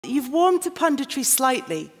You've warmed to punditry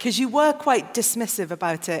slightly, because you were quite dismissive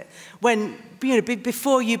about it when,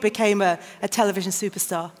 before you became a television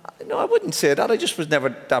superstar. No, I wouldn't say that. I just was never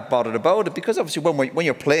that bothered about it, because obviously when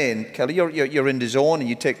you're playing, Kelly, you're in the zone,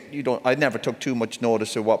 and I never took too much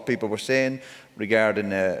notice of what people were saying regarding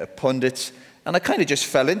pundits, and I kind of just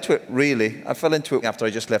fell into it, really. I fell into it after I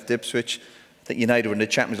just left Ipswich. I think United were in the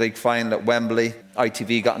Champions League final at Wembley.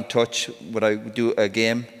 ITV got in touch, would I do a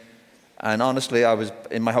game? And honestly, I was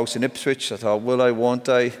in my house in Ipswich. I thought, will I, won't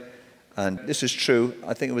I? And this is true.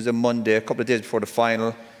 I think it was a Monday, a couple of days before the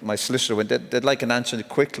final. My solicitor went, they'd like an answer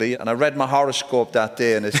quickly. And I read my horoscope that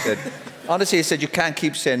day, and it said, honestly, it said, you can't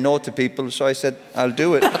keep saying no to people. So I said, I'll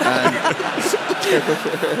do it. And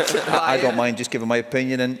I don't mind just giving my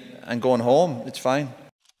opinion and going home. It's fine.